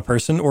 A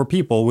person or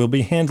people will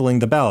be handling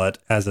the ballot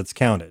as it's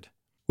counted.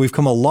 We've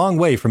come a long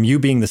way from you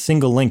being the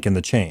single link in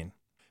the chain.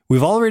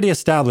 We've already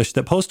established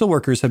that postal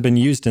workers have been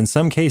used in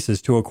some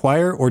cases to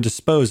acquire or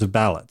dispose of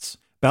ballots.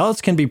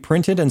 Ballots can be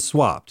printed and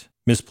swapped,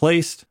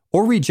 misplaced,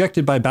 or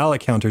rejected by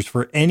ballot counters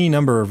for any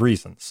number of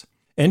reasons.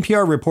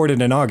 NPR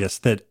reported in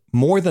August that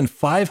more than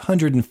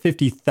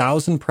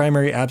 550,000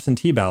 primary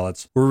absentee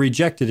ballots were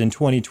rejected in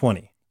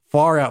 2020,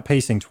 far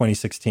outpacing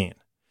 2016.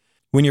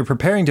 When you're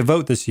preparing to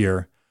vote this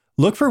year,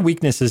 look for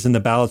weaknesses in the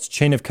ballot's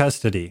chain of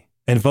custody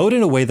and vote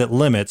in a way that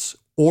limits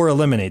or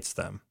eliminates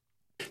them.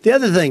 The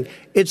other thing,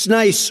 it's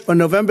nice on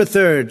November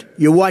 3rd,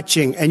 you're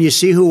watching and you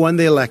see who won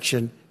the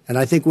election. And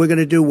I think we're going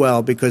to do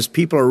well because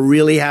people are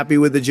really happy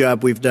with the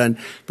job we've done.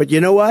 But you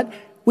know what?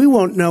 We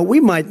won't know. We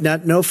might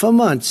not know for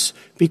months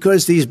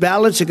because these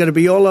ballots are going to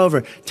be all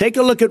over. Take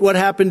a look at what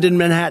happened in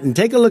Manhattan.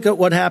 Take a look at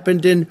what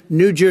happened in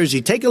New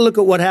Jersey. Take a look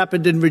at what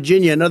happened in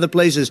Virginia and other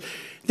places.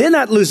 They're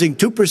not losing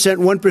 2%,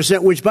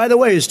 1%, which, by the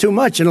way, is too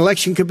much. An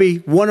election could be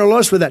won or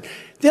lost with that.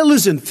 They're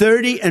losing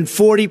 30 and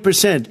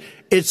 40%.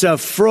 It's a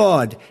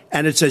fraud,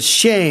 and it's a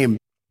shame.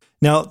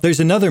 Now, there's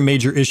another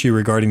major issue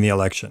regarding the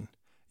election.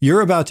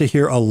 You're about to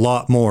hear a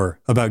lot more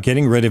about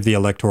getting rid of the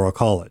Electoral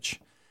College.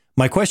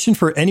 My question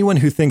for anyone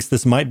who thinks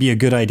this might be a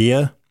good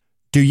idea,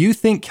 do you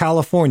think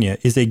California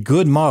is a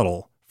good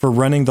model for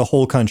running the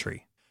whole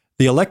country?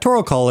 The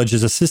Electoral College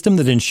is a system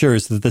that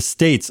ensures that the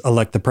states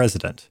elect the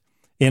president.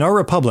 In our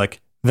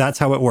republic, that's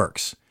how it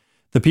works.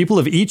 The people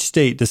of each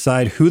state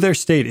decide who their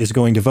state is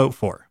going to vote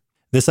for.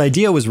 This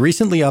idea was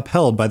recently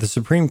upheld by the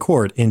Supreme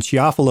Court in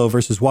Chiafalo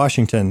versus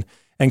Washington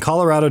and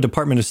Colorado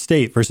Department of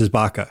State versus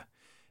Baca.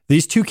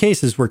 These two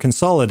cases were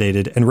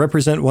consolidated and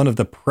represent one of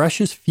the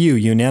precious few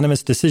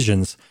unanimous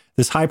decisions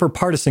this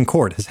hyper-partisan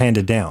court has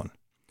handed down.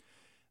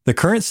 The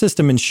current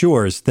system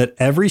ensures that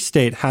every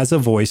state has a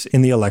voice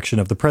in the election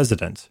of the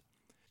president.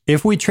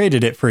 If we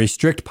traded it for a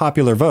strict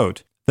popular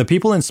vote, the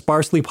people in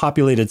sparsely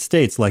populated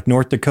states like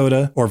North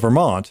Dakota or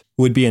Vermont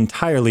would be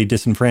entirely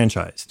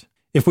disenfranchised.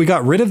 If we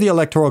got rid of the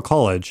Electoral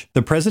College,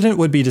 the president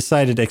would be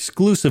decided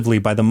exclusively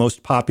by the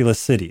most populous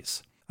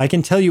cities. I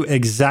can tell you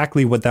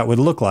exactly what that would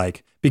look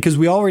like because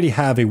we already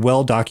have a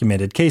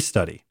well-documented case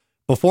study.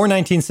 Before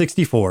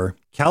 1964,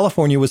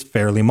 California was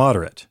fairly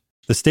moderate.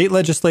 The state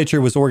legislature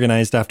was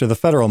organized after the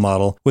federal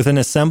model, with an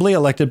assembly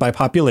elected by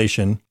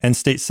population and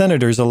state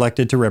senators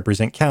elected to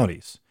represent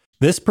counties.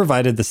 This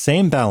provided the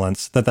same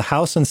balance that the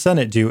House and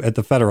Senate do at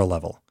the federal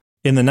level.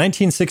 In the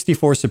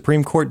 1964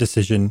 Supreme Court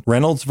decision,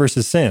 Reynolds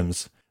versus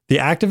Sims, the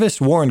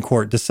activist Warren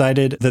Court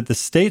decided that the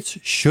states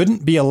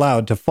shouldn't be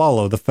allowed to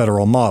follow the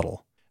federal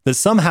model, that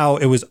somehow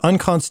it was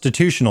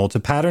unconstitutional to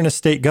pattern a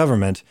state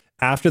government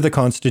after the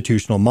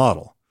constitutional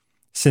model.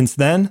 Since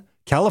then,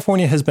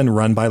 California has been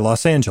run by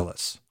Los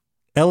Angeles.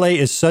 LA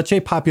is such a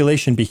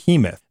population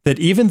behemoth that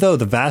even though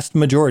the vast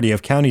majority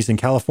of counties in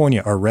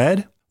California are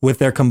red, with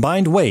their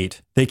combined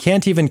weight, they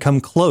can't even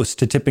come close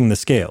to tipping the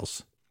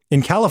scales.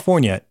 In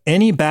California,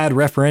 any bad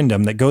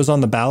referendum that goes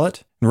on the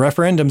ballot, and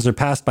referendums are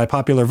passed by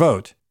popular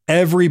vote,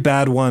 every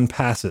bad one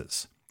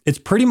passes. It's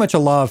pretty much a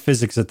law of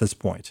physics at this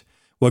point.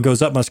 What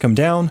goes up must come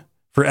down.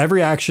 For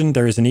every action,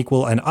 there is an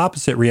equal and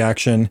opposite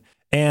reaction,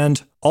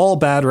 and all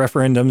bad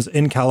referendums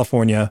in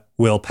California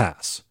will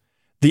pass.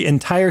 The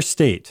entire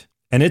state,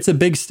 and it's a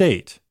big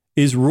state,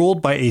 is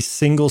ruled by a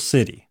single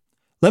city.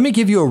 Let me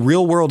give you a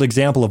real-world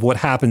example of what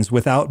happens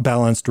without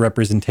balanced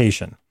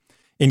representation.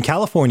 In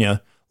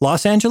California,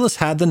 Los Angeles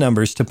had the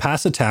numbers to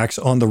pass a tax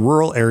on the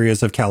rural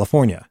areas of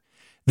California.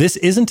 This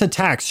isn't a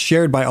tax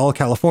shared by all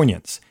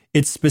Californians.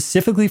 It's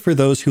specifically for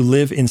those who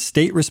live in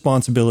state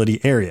responsibility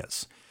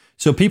areas.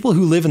 So people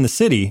who live in the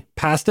city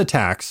passed a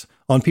tax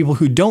on people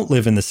who don't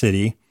live in the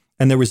city,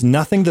 and there was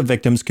nothing the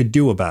victims could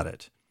do about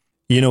it.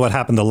 You know what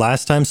happened the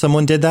last time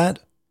someone did that?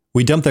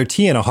 We dumped their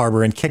tea in a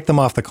harbor and kicked them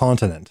off the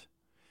continent.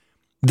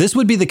 This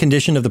would be the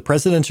condition of the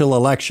presidential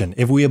election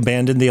if we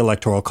abandoned the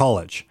Electoral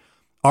College.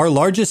 Our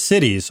largest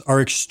cities are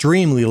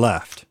extremely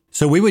left,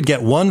 so we would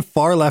get one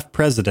far-left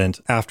president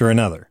after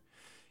another.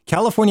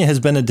 California has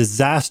been a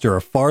disaster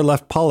of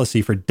far-left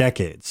policy for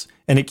decades,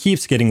 and it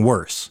keeps getting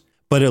worse.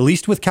 But at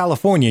least with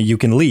California, you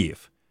can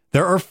leave.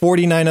 There are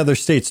 49 other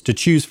states to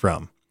choose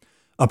from.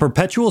 A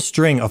perpetual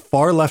string of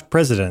far-left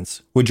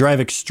presidents would drive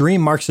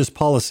extreme Marxist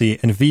policy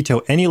and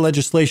veto any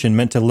legislation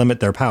meant to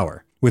limit their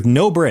power, with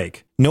no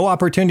break, no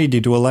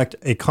opportunity to elect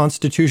a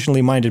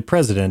constitutionally minded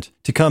president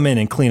to come in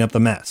and clean up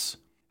the mess.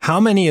 How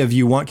many of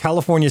you want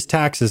California's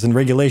taxes and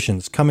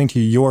regulations coming to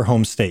your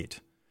home state?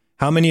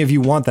 How many of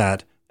you want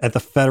that at the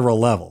federal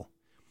level?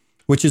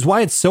 Which is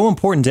why it's so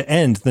important to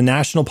end the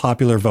National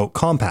Popular Vote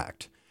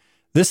Compact.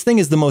 This thing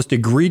is the most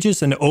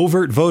egregious and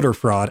overt voter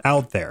fraud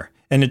out there,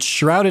 and it's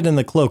shrouded in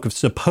the cloak of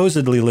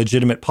supposedly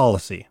legitimate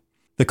policy.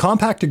 The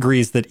compact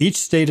agrees that each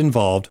state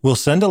involved will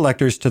send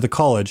electors to the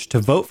college to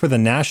vote for the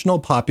National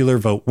Popular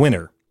Vote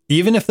winner,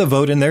 even if the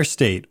vote in their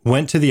state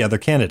went to the other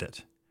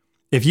candidate.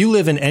 If you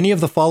live in any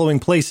of the following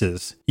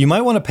places, you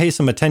might want to pay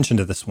some attention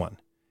to this one: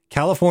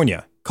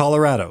 California,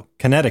 Colorado,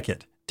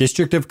 Connecticut,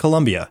 District of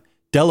Columbia,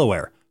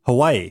 Delaware,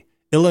 Hawaii,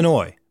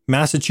 Illinois,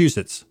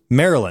 Massachusetts,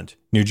 Maryland,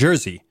 New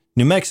Jersey,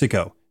 New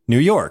Mexico, New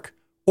York,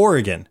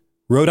 Oregon,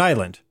 Rhode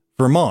Island,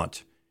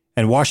 Vermont,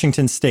 and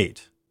Washington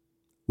State.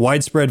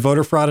 Widespread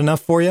voter fraud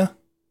enough for you?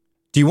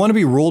 Do you want to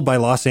be ruled by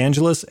Los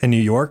Angeles and New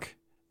York?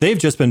 They've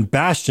just been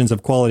bastions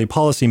of quality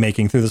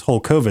policymaking through this whole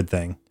COVID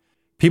thing.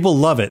 People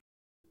love it.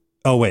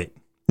 Oh wait,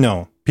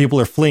 no, people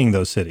are fleeing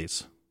those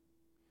cities.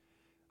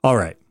 All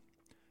right,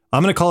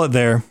 I'm going to call it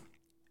there.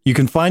 You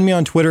can find me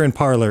on Twitter and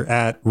Parler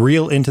at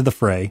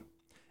ReelIntoTheFray.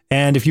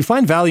 And if you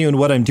find value in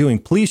what I'm doing,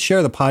 please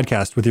share the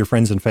podcast with your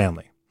friends and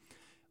family.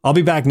 I'll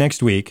be back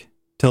next week.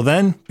 Till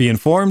then, be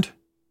informed,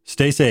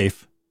 stay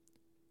safe,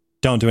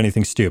 don't do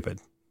anything stupid.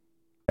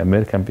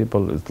 American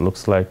people, it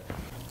looks like,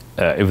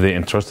 if they're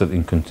interested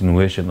in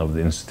continuation of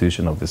the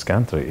institution of this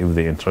country, if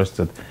they're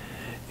interested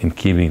in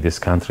keeping this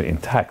country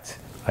intact,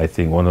 I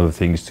think one of the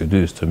things to do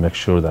is to make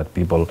sure that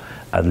people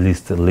at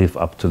least live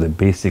up to the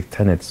basic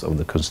tenets of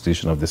the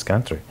constitution of this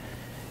country.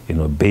 You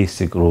know,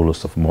 basic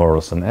rules of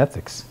morals and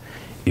ethics.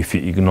 If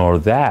you ignore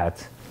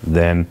that,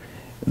 then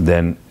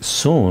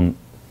soon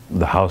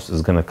the house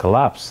is going to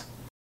collapse